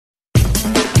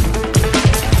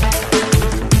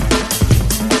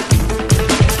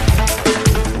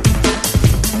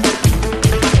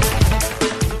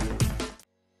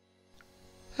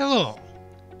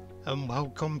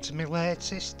welcome to my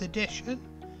latest edition,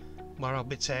 where I'll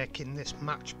be taking this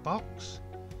matchbox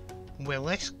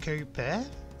Willys coupe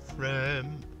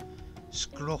from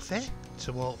scruffy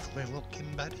to hopefully looking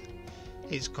better.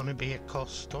 It's going to be a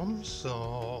custom,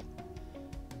 so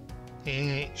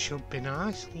it should be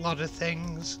nice. A lot of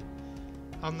things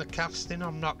on the casting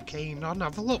I'm not keen on.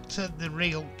 I've looked at the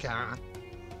real car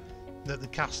that the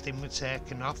casting was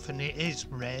taken off, and it is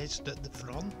raised at the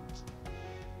front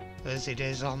as it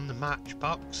is on the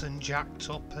matchbox and jacked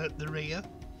up at the rear,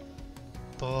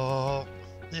 but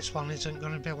this one isn't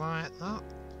going to be like that.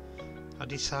 I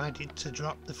decided to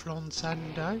drop the front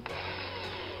end out,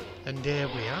 and here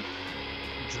we are,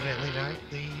 drilling out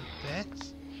the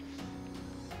base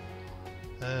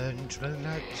and drilling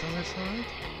out to the side.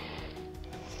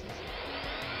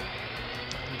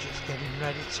 I'm just getting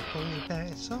ready to pull the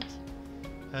base off,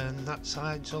 and that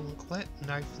side's unclipped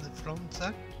now for the front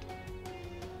end.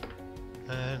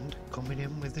 And coming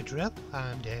in with the drill,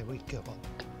 and here we go,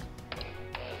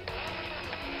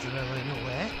 drilling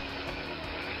away,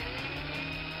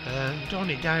 and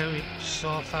only down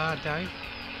so far down.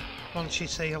 Once you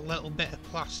see a little bit of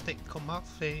plastic come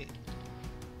off, it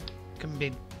can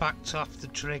be backed off the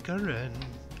trigger and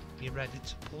you're ready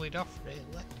to pull it off,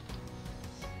 really.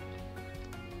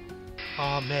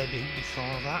 Or maybe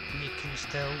before that and you can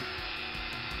still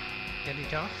get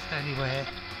it off. Anyway,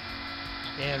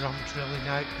 here I'm drilling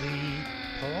out the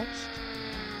post,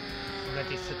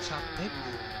 ready for tapping.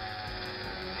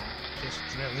 Just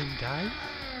drilling down.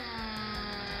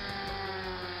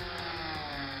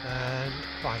 And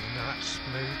quite a nice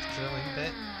smooth drilling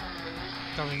bit.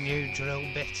 Got a new drill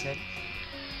bit in,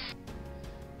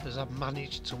 as I've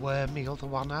managed to wear my other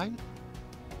one out.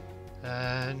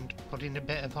 And putting a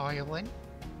bit of oil in.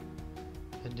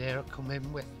 And here I come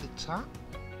in with the tap.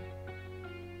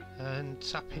 And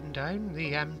tapping down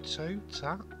the M2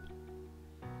 tap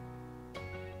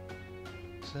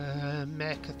to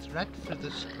make a thread for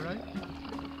the screw.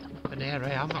 And here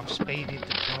I am, I've speeded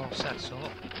the process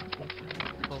up.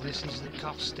 Well, this is the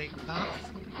caustic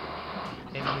bath.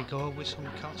 In we go with some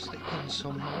caustic and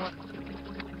some more,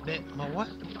 bit more,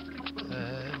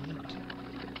 and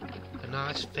a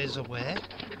nice fizz away.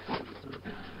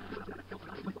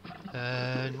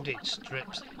 And it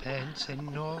strips the paint in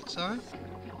no time.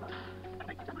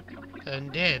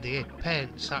 And here the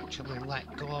paint's actually let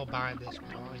go by this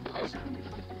point,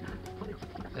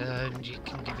 and you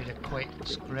can give it a quick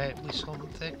scrape with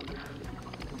something,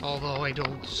 although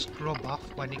it'll scrub off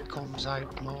when it comes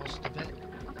out, most of it.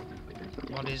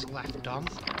 What is left on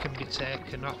can be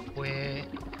taken off with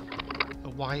a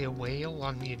wire wheel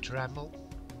on your Dremel.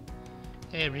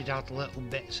 Here it had little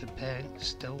bits of paint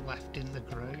still left in the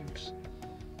grooves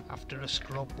after a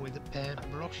scrub with a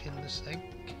paintbrush in the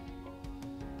sink.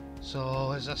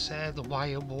 So, as I say, the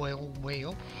wire wool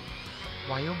wheel,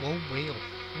 woo,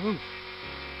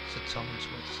 it's a tongue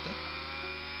twister,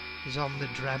 is on the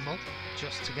Dremel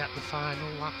just to get the final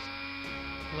last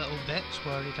little bits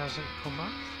where it hasn't come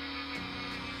off.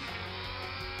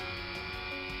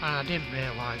 And I didn't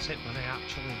realise it when I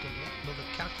actually did it, but the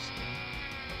casting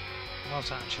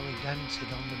was actually dented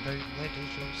on the boot lid,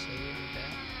 as you'll see in a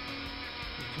bit.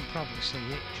 You can probably see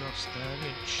it just there,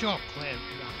 it's short clear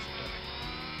after.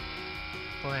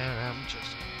 But here I am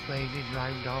just cleaning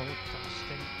round all the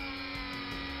casting,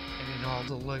 getting all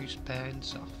the loose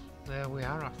paints off. There we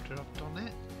are after I've done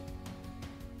it.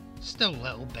 Still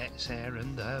little bits here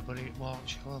and there, but it won't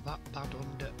show that bad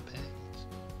under paint.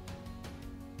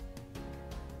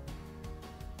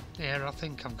 Here I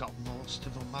think I've got most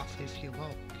of them off if you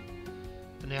look.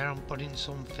 And here I'm putting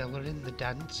some filler in the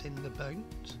dents in the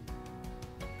boot.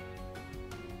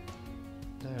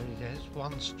 There it is,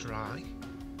 once dry.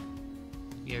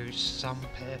 Use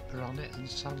sandpaper on it and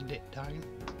sand it down.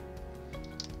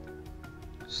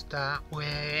 Start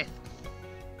with,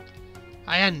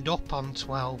 I end up on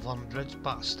 1200s,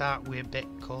 but I start with a bit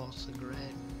coarser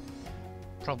grain.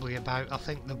 Probably about, I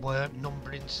think the word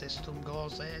numbering system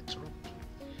goes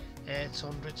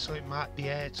 800, so it might be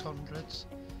 800s.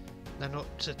 Then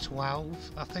up to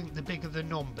 12. I think the bigger the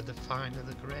number, the finer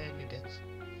the grain it is,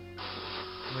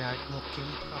 without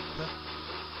looking proper.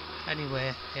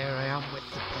 Anyway, here I am with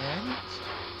the paint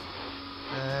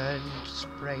and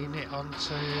spraying it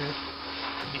onto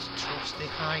this trusty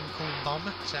Heinkel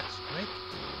bomber test rig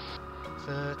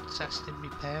for testing my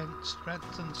paint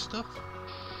strength and stuff.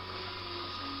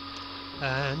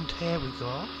 And here we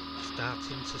go,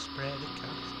 starting to spray the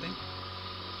casting,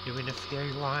 doing a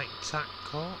few light tack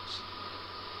coats.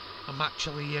 I'm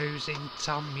actually using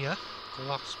Tamiya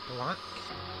gloss black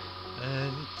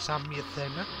and Tamiya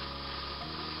thinner.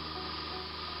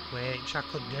 which I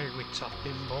could do with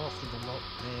topping both of them up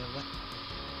really.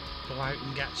 Go out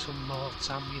and get some more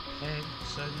Tamiya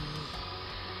paints and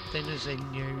thinners in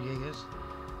New Year's.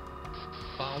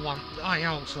 But I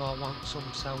also want some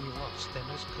cellulose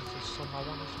thinners because there's some I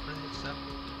want to spray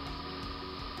cellulose.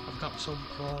 I've got some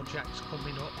projects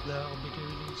coming up that I'll be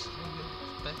doing in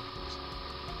cellulose paints.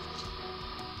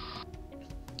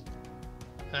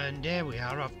 And here we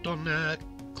are, I've done a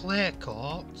clear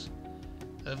coat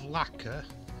of lacquer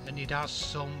and it has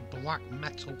some black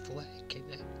metal flake in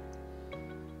it.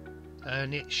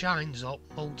 And it shines up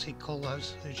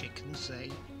multicolours, as you can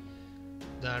see.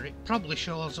 There, it probably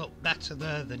shows up better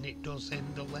there than it does in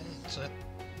the later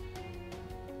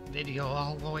video,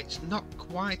 although it's not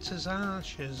quite as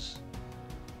harsh as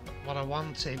what I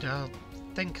wanted. I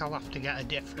think I'll have to get a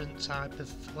different type of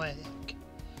flake,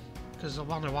 because the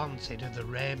one I wanted are the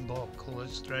rainbow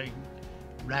colours through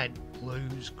red,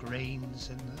 blues, greens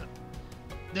and that.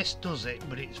 This does it,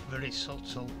 but it's very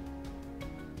subtle.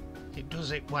 It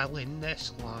does it well in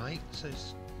this light,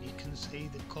 as you can see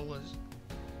the colours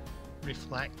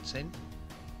reflecting.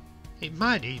 It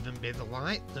might even be the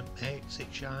light that makes it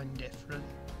shine different.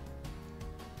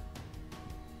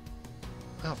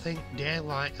 I think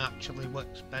daylight actually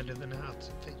works better than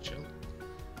artificial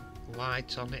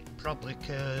light on it, probably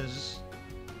because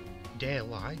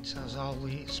daylight has all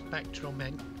the spectrum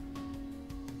in.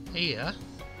 Here,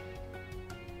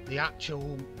 the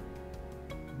actual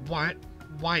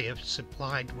wire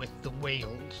supplied with the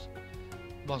wheels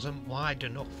wasn't wide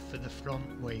enough for the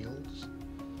front wheels,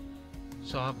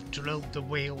 so I've drilled the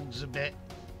wheels a bit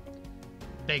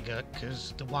bigger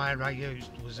because the wire I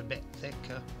used was a bit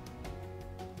thicker.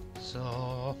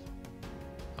 So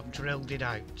I've drilled it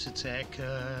out to take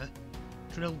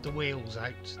drilled the wheels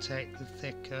out to take the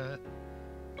thicker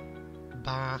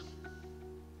bar,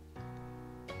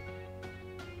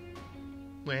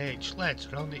 which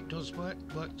later on it does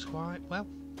works quite well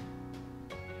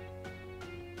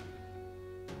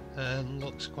and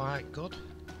looks quite good.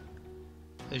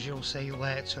 As you'll see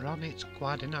later on, it's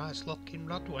quite a nice looking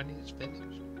rod when it's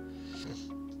finished.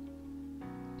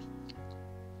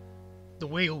 The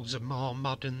wheels are more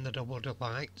modern than I would have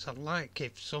liked. I'd like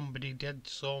if somebody did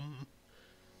some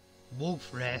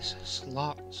wolf race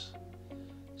slots,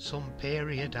 some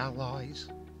period alloys,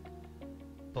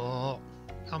 but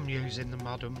I'm using the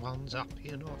modern ones, happy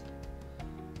enough.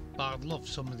 But I'd love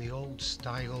some of the old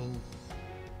style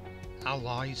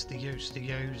alloys they used to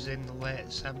use in the late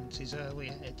 70s, early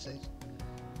 80s.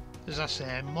 As I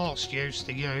say, most used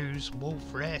to use wolf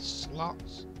race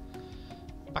slots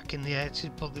back in the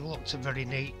 80s, but they looked a very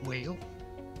neat wheel.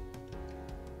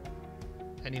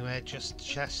 Anyway, just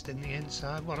chest in the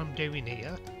inside. What I'm doing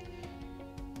here,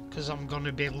 because I'm going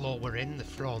to be lowering the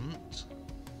front,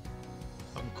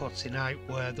 I'm cutting out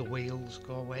where the wheels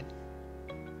go in,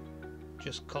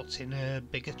 just cutting a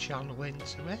bigger channel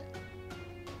into it,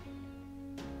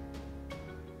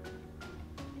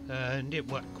 and it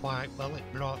worked quite well. It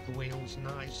brought the wheels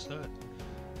nicer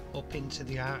up into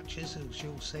the arches, as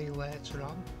you'll see later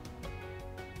on.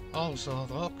 Also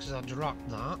though, because I dropped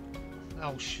that,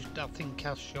 I think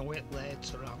I'll show it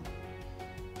later on,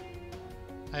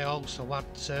 I also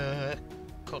had to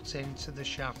cut into the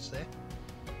chassis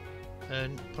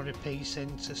and put a piece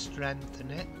in to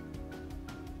strengthen it,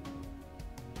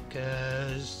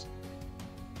 because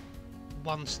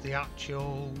once the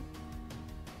actual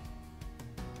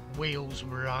wheels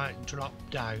were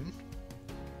dropped down,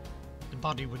 the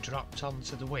body were dropped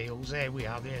onto the wheels. Here we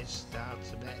are, there it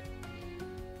starts a bit.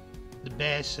 The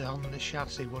base on the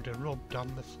chassis would have rubbed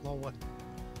on the floor,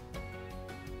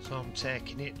 so I'm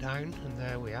taking it down, and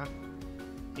there we are,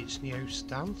 its new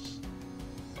stance.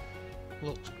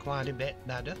 Looks quite a bit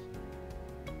better.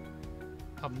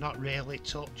 I've not really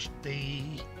touched the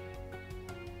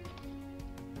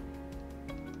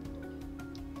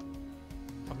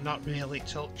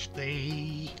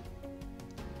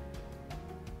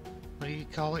what do you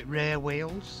call it, rear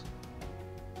wheels,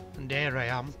 and here I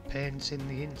am painting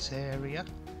the interior.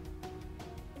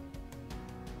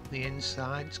 The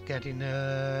inside's getting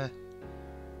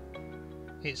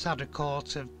it's had a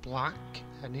coat of black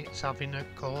and it's having a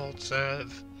coat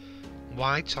of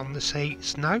white on the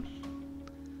seats now.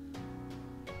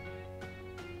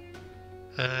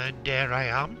 And there I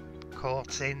am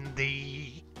coating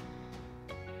the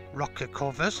rocker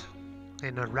covers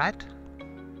in a red,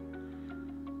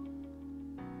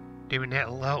 doing it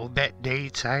a little bit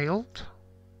detailed,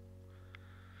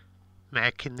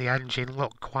 making the engine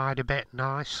look quite a bit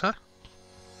nicer.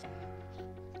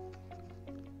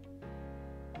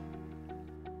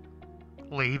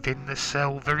 Leaving the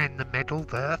silver in the middle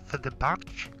there for the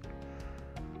badge.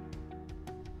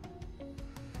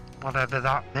 whatever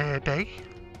that may be,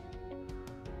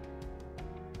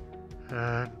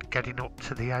 and getting up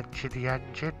to the edge of the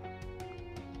engine,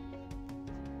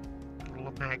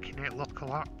 making it look a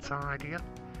lot tidier.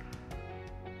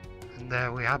 And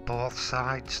there we are, both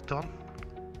sides done.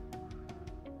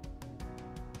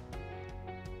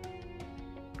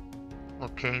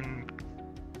 Looking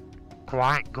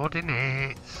quite good in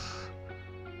its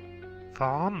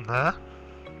form there.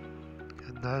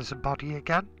 And there's the body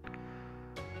again.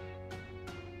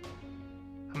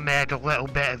 I made a little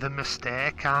bit of a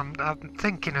mistake. I'm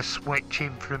thinking of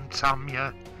switching from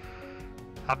Tamiya.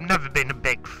 I've never been a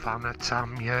big fan of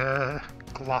Tamiya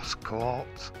gloss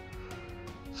coats,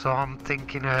 so I'm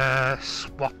thinking of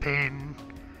swapping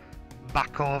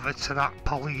back over to that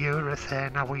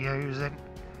polyurethane I was using.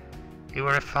 It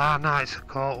were a far nicer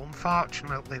coat.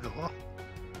 Unfortunately though,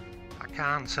 I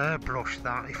can't airbrush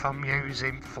that if I'm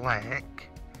using flake.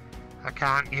 I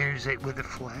can't use it with a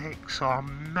flake, so I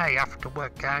may have to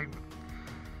work out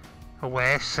a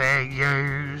way, say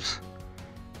use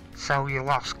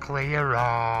cellulose clear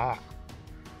or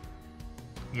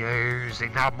use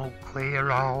enamel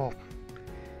clear or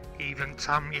even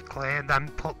Tamiya clear, and then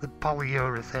put the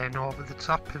polyurethane over the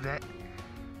top of it.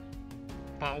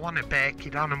 But I want to bake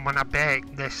it on, and when I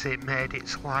baked this it made it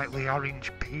slightly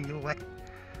orange peely.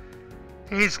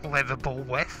 It is livable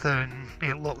with, and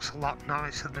it looks a lot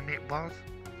nicer than it was,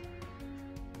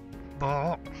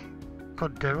 but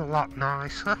could do a lot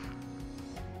nicer.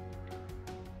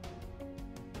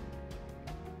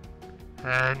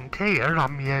 And here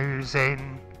I'm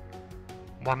using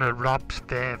one of Rob's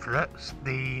favourites,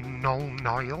 the Null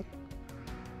Noil,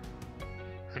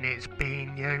 and it's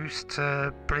being used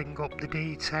to bring up the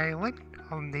detailing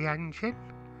on the engine,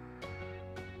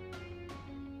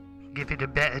 give it a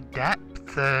bit of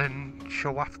depth and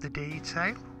show off the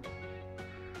detail.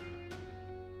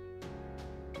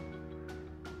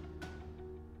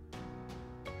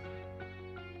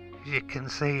 As you can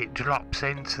see, it drops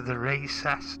into the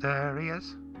recessed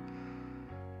areas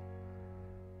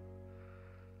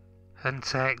and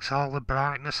takes all the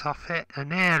brightness off it.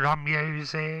 And here I'm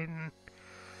using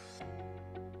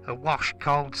a wash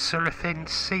called Seraphine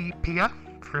Sepia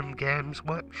from Games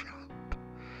Workshop,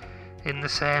 in the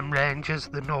same range as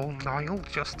the Null Noil,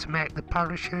 just to make the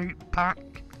parachute pack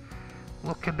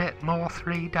look a bit more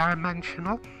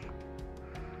three-dimensional.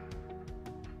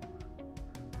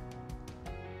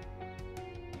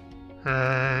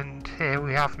 And here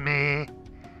we have me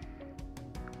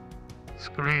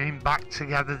screwing back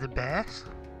together the base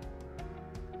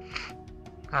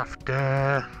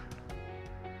after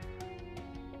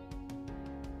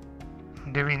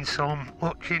doing some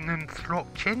hutching and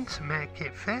thrutching to make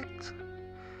it fit,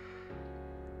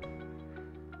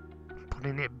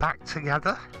 putting it back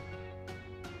together.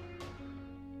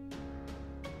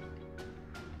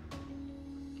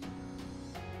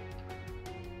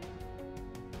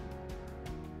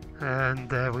 And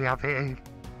there we have it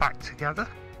back together.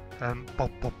 And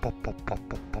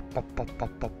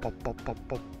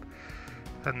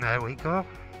there we go,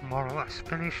 more or less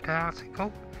finished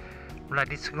article,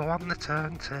 ready to go on the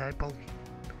turntable.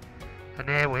 And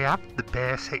here we have the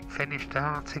basic finished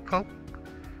article.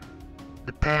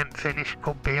 The paint finish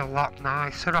could be a lot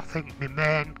nicer. I think my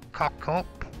main cock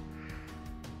up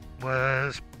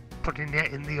was putting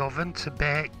it in the oven to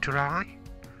bake dry,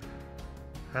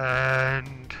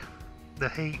 and the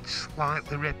heat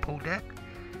slightly rippled it.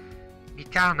 You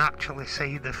can't actually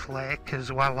see the flake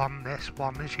as well on this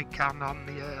one as you can on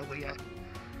the earlier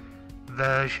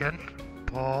version,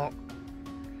 but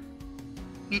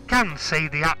you can see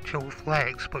the actual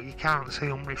flakes, but you can't see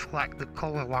them reflect the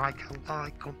colour like I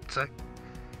like them to.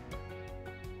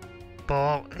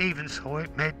 But even so,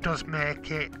 it does make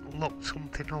it look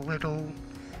something a little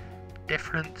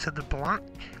different to the black,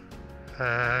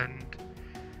 and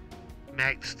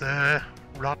makes the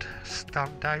rod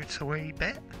stand out a wee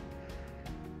bit.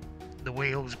 The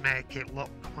wheels make it look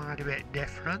quite a bit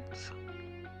different,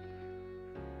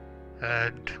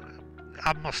 and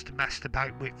I must have messed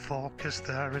about with focus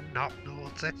there and not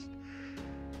noticed.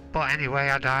 But anyway,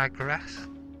 I digress.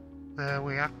 There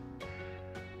we are.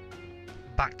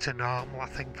 Back to normal. I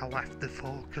think I left the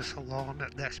focus alone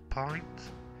at this point.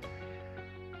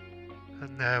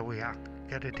 And there we are.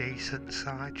 Get a decent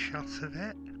side shot of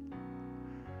it.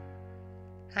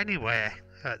 Anyway,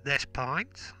 at this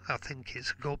point, I think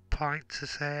it's a good point to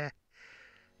say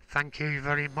thank you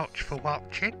very much for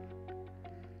watching.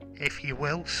 If you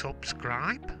will,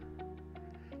 subscribe,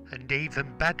 and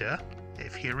even better,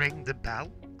 if you ring the bell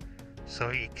so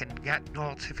you can get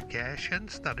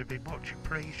notifications, that'd be much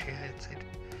appreciated.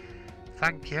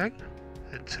 Thank you,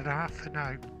 and ta-ra for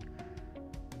now.